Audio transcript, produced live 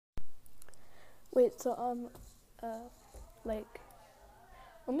Wait, so, like,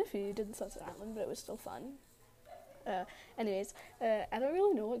 only a few did Sunset Island, but it was still fun. Uh, anyways, I don't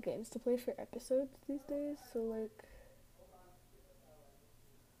really know what games to play for episodes these days, so, like,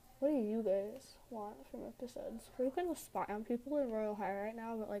 what do you guys want from episodes? We're gonna spy on people in Royal High right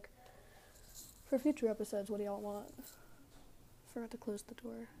now, but, like, for future episodes, what do y'all want? Forgot to close the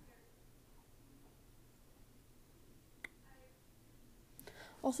door.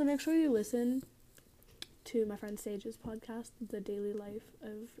 Also, make sure you listen to my friend Sage's podcast, The Daily Life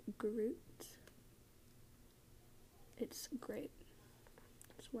of Groot. It's great.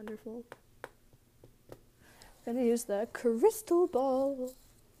 It's wonderful. I'm gonna use the crystal ball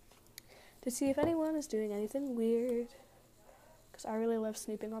to see if anyone is doing anything weird. Because I really love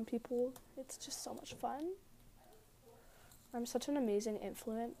snooping on people. It's just so much fun. I'm such an amazing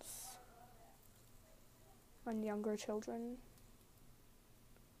influence on younger children.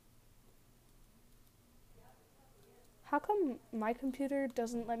 How come my computer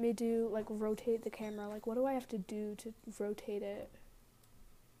doesn't let me do, like, rotate the camera? Like, what do I have to do to rotate it?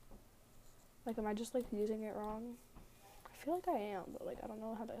 Like, am I just, like, using it wrong? I feel like I am, but, like, I don't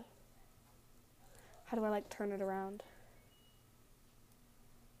know how do I, like, turn it around?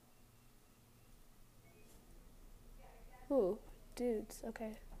 Ooh, dudes,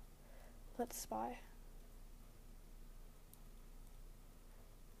 okay. Let's spy.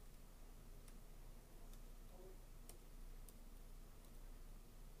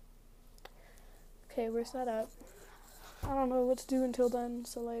 Okay, we're set up. I don't know what to do until then,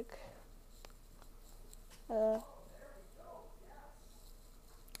 so, like,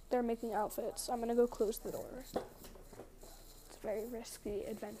 they're making outfits. I'm gonna go close the door. It's a very risky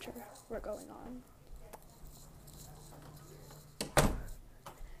adventure we're going on.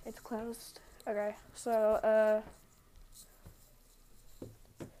 It's closed. Okay, so,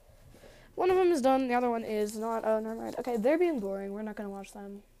 one of them is done, the other one is not. Oh, never mind. Okay, they're being boring. We're not gonna watch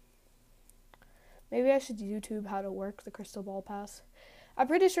them. Maybe I should YouTube how to work the Crystal Ball Pass. I'm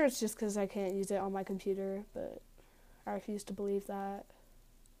pretty sure it's just because I can't use it on my computer, but I refuse to believe that.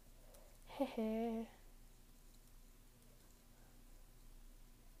 Hehe.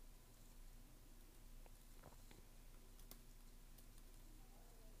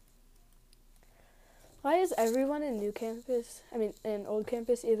 Why is everyone in in old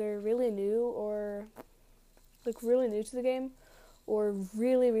campus, either really new or, like, really new to the game, or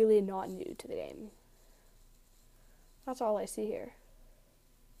really, really not new to the game? That's all I see here.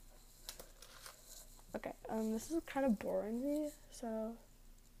 Okay, this is kind of boring me, so...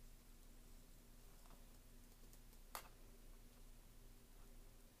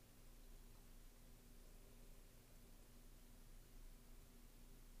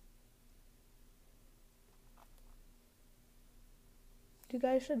 You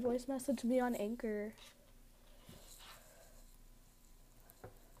guys should voice message me on Anchor.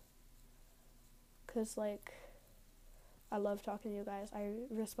 Because, like, I love talking to you guys. I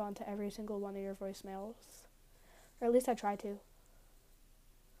respond to every single one of your voicemails. Or at least I try to.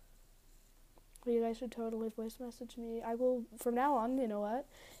 But you guys should totally voice message me. I will, from now on, you know what?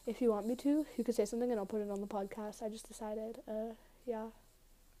 If you want me to, you could say something and I'll put it on the podcast. I just decided, yeah.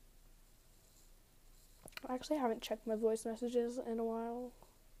 I actually haven't checked my voice messages in a while.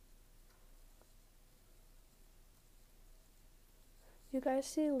 You guys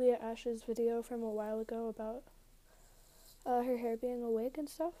see Leah Ash's video from a while ago about her hair being a wig and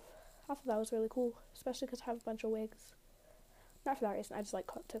stuff? I thought that was really cool, especially because I have a bunch of wigs. Not for that reason, I just like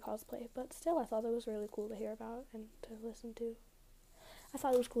to cosplay, but still I thought it was really cool to hear about and to listen to. I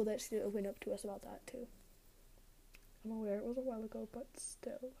thought it was cool that she went up to us about that too. I'm aware it was a while ago, but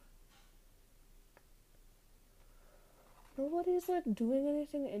still. Nobody's, like, doing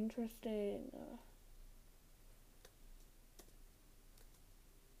anything interesting.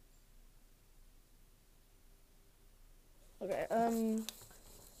 Okay,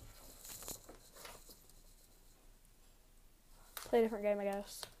 play a different game, I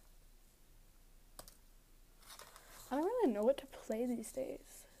guess. I don't really know what to play these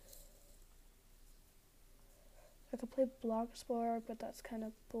days. I could play Bloxburg, but that's kind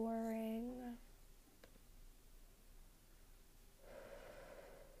of boring.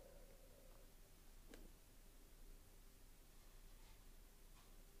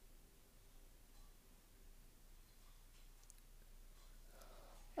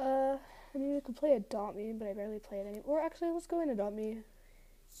 I mean, we could play Adopt Me, but I barely play it anymore. Or actually, let's go in Adopt Me.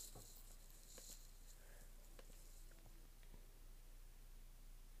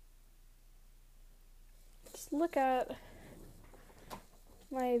 Just look at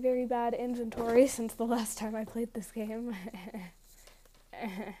my very bad inventory since the last time I played this game.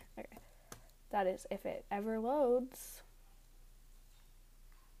 Okay. That is, if it ever loads.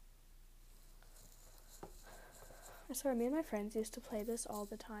 I swear, me and my friends used to play this all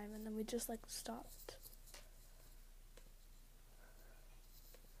the time, and then we just, like, stopped.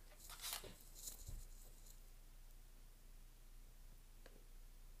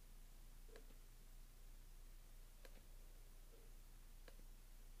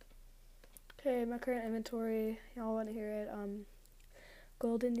 Okay, my current inventory, y'all want to hear it,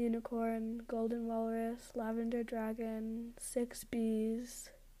 golden unicorn, golden walrus, lavender dragon, 6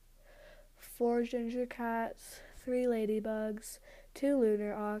 bees, 4 ginger cats, 3 ladybugs, 2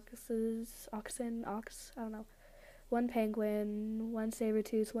 lunar oxen, I don't know, 1 penguin, 1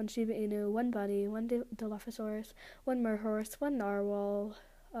 saber-tooth, 1 Shiba Inu, 1 bunny, 1 Dilophosaurus, 1 merhorse, 1 narwhal,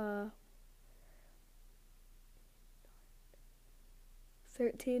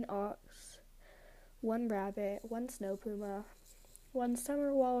 13 ox, 1 rabbit, 1 snow puma, 1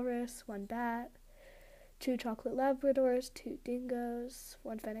 summer walrus, 1 bat, 2 chocolate labradors, 2 dingoes,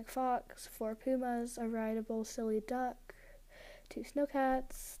 1 fennec fox, 4 pumas, a rideable silly duck, 2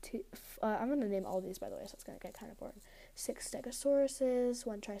 snowcats, I'm going to name all these, by the way, so it's going to get kind of boring. 6 stegosauruses,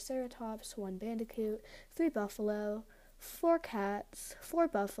 1 triceratops, 1 bandicoot, 3 buffalo, 4 cats, 4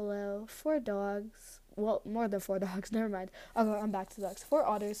 buffalo, 4 dogs, well, more than 4 dogs, never mind. I'm back to the dogs. 4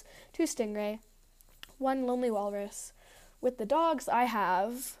 otters, 2 stingray, 1 lonely walrus. With the dogs, I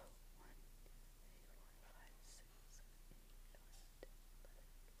have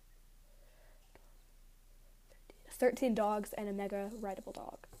 13 dogs and a mega rideable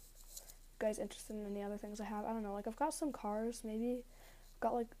dog. You guys interested in any other things I have? I don't know, like, I've got some cars, maybe. I've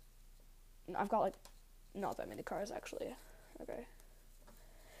got like not that many cars, actually. Okay.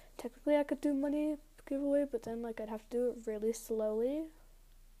 Technically, I could do money giveaway, but then, like, I'd have to do it really slowly.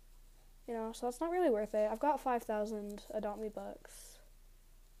 You know, so that's not really worth it. I've got 5,000 Adopt Me bucks.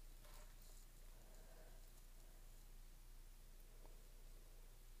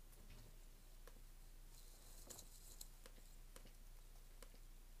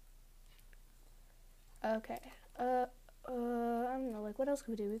 Okay. I don't know, like, what else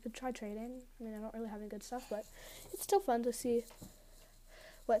could we do? We could try trading. I mean, I don't really have any good stuff, but it's still fun to see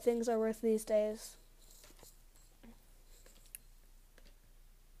what things are worth these days.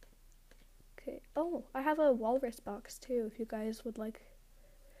 Okay. Oh, I have a walrus box, too, if you guys would like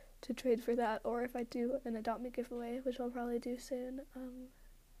to trade for that, or if I do an Adopt Me giveaway, which I'll probably do soon.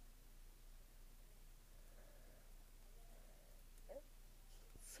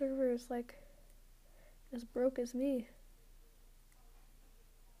 Server's, like, as broke as me.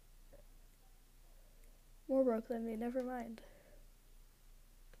 More broke than me, never mind.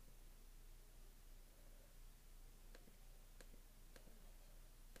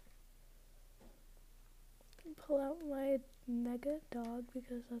 Pull out my mega dog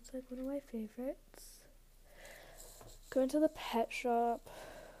because that's, like, one of my favorites. Go into the pet shop.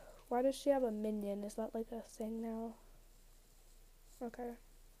 Why does she have a minion? Is that, like, a thing now? Okay.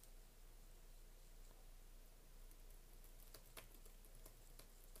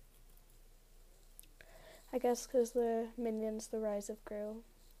 I guess because the Minions, The Rise of Gru.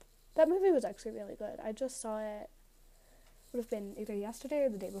 That movie was actually really good. I just saw it, would have been either yesterday or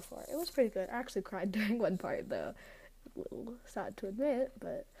the day before. It was pretty good. I actually cried during one part, though. A little sad to admit,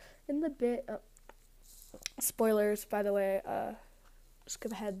 but in the bit, spoilers, by the way,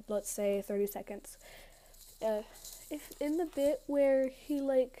 skip ahead, let's say 30 seconds. If in the bit where he,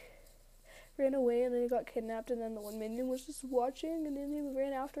 like, ran away and then he got kidnapped and then the one minion was just watching and then he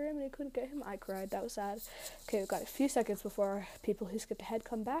ran after him and he couldn't get him, I cried. That was sad. Okay, we've got a few seconds before people who skipped ahead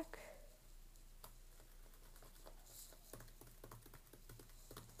come back.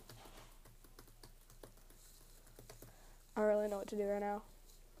 I don't really know what to do right now.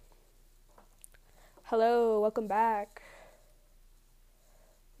 Hello, welcome back.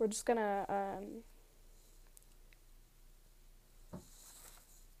 We're just gonna,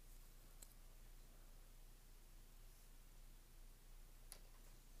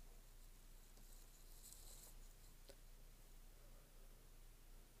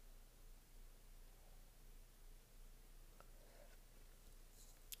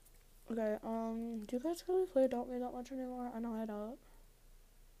 okay, do you guys really play Adopt Me that much anymore? I know I don't.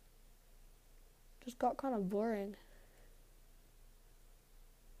 Just got kind of boring.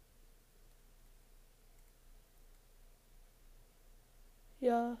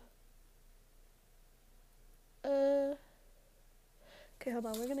 Yeah. Okay, hold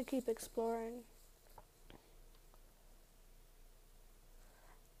on, we're gonna keep exploring.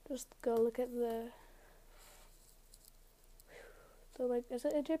 Just go look at the, like, is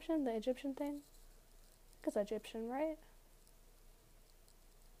it Egyptian? The Egyptian thing? I think it's Egyptian, right?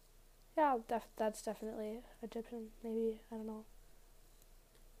 Yeah, that's definitely Egyptian. Maybe, I don't know.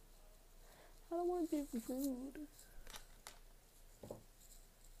 I don't want to be rude.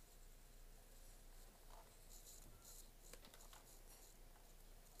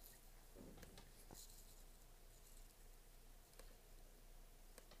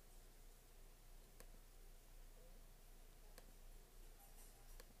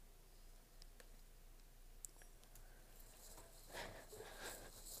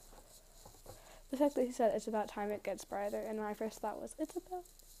 The fact that he said it's about time it gets brighter, and my first thought was, it's about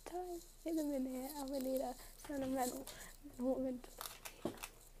time. In a minute, I'm gonna need a sentimental moment.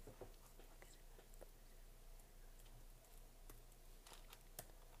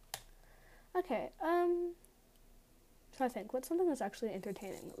 Okay, so I think, what's something that's actually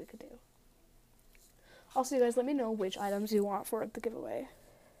entertaining that we could do? Also, you guys, let me know which items you want for the giveaway.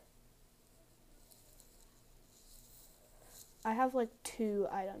 I have like 2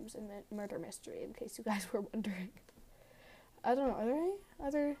 items in Murder Mystery, in case you guys were wondering. I don't know, are there any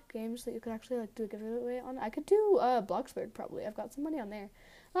other games that you could actually like do a giveaway on? I could do Bloxburg probably. I've got some money on there.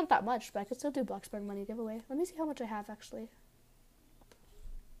 Not that much, but I could still do Bloxburg money giveaway. Let me see how much I have actually.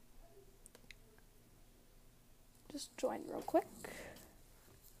 Just join real quick.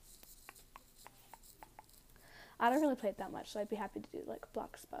 I don't really play it that much, so I'd be happy to do like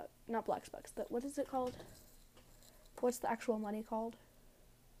not Bloxbucks, but what is it called? What's the actual money called?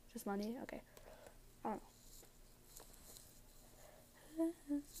 Just money? Okay. I don't know.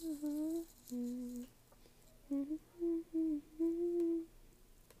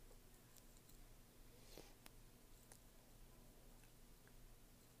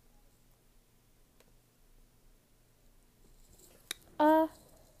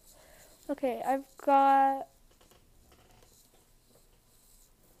 Okay, I've got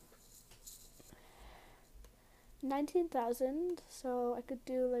 19,000, so I could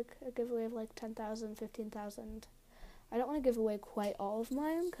do like a giveaway of like 10,000, 15,000. I don't want to give away quite all of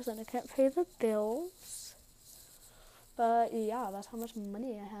mine because then I can't pay the bills. But yeah, that's how much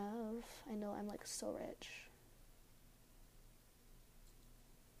money I have. I know, I'm like so rich.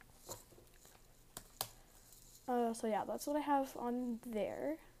 So yeah, that's what I have on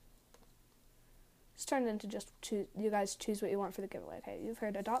there. It's turned into just you guys choose what you want for the giveaway. Okay, you've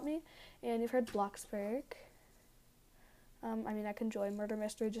heard Adopt Me, and you've heard Bloxburg. I mean, I can join Murder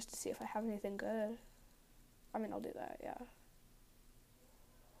Mystery just to see if I have anything good. I mean, I'll do that, yeah.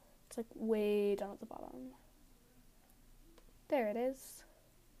 It's like way down at the bottom. There it is.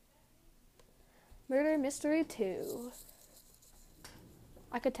 Murder Mystery 2.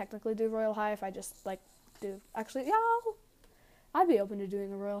 I could technically do Royal High if I just, like, do... Actually, yeah, I'd be open to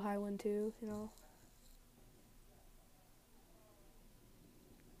doing a Royal High one, too, you know.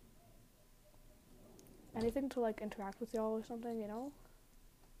 Anything to, like, interact with y'all or something, you know?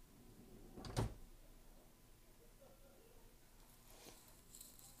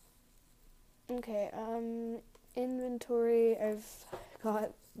 Okay, inventory, I've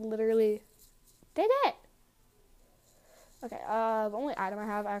got literally... Did it! Okay, the only item I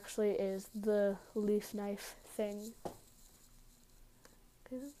have actually is the leaf knife thing.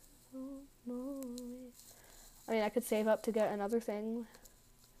 I mean, I could save up to get another thing.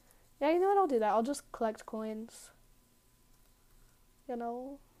 Yeah, you know what, I'll do that. I'll just collect coins. You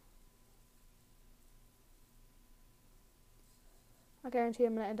know? I guarantee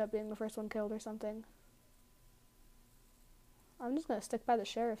I'm gonna end up being the first one killed or something. I'm just gonna stick by the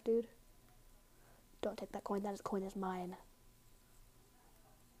sheriff, dude. Don't take that coin. That coin is mine.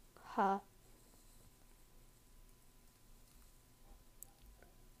 Huh.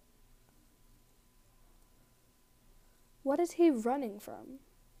 What is he running from?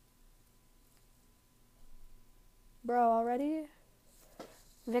 Bro, already?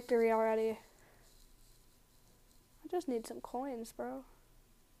 Victory already. I just need some coins, bro.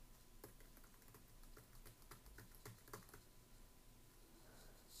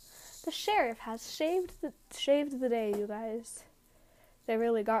 The sheriff has shaved the day, you guys. They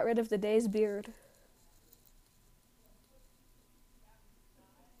really got rid of the day's beard.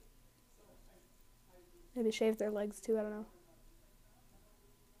 Maybe shaved their legs too, I don't know.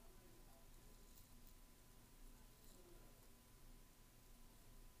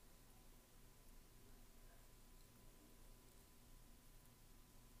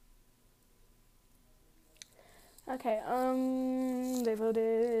 Okay, they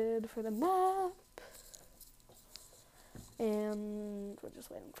voted for the map. And we're just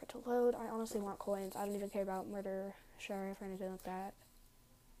waiting for it to load. I honestly want coins. I don't even care about murder, sheriff, or anything like that.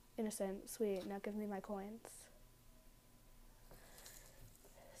 Innocent, sweet. Now give me my coins.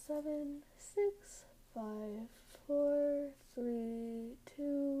 7, 6, 5, 4, 3,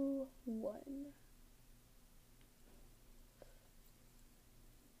 2,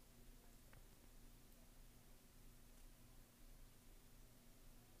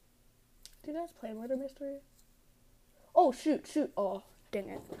 you guys play Murder Mystery? Oh, shoot. Oh, dang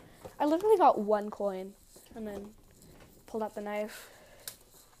it. I literally got 1 coin and then pulled out the knife.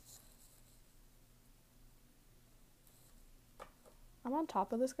 I'm on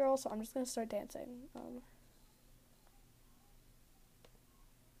top of this girl, so I'm just gonna start dancing.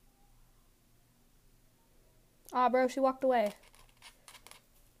 Bro, she walked away.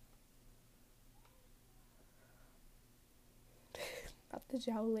 Not the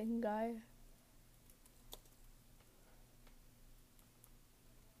Xiaoling guy.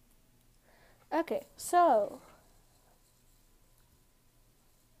 Okay, so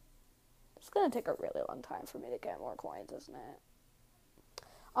it's gonna take a really long time for me to get more coins, isn't it?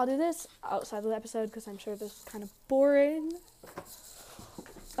 I'll do this outside of the episode because I'm sure this is kind of boring.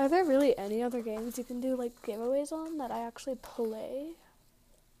 Are there really any other games you can do like giveaways on that I actually play?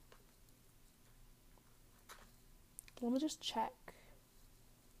 Let me just check.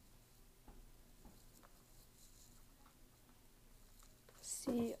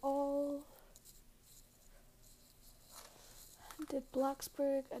 See all. Did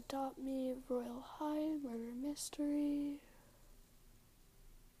Blacksburg, Adopt Me, Royal High, Murder Mystery.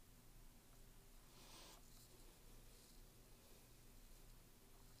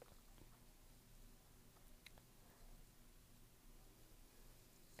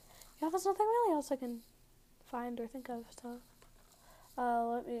 Yeah, there's nothing really else I can find or think of, so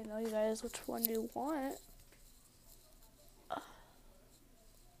let me know, you guys, which one you want.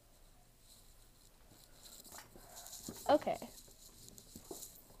 Okay.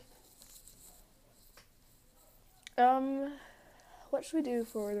 What should we do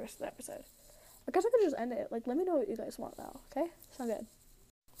for the rest of the episode? I guess I could just end it. Like, let me know what you guys want now, okay? Sound good.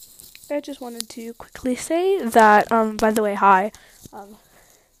 I just wanted to quickly say that, by the way, hi.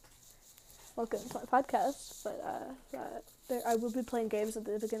 Welcome to my podcast, but I will be playing games at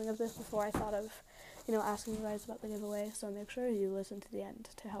the beginning of this before I thought of, asking you guys about the giveaway, so make sure you listen to the end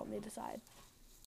to help me decide.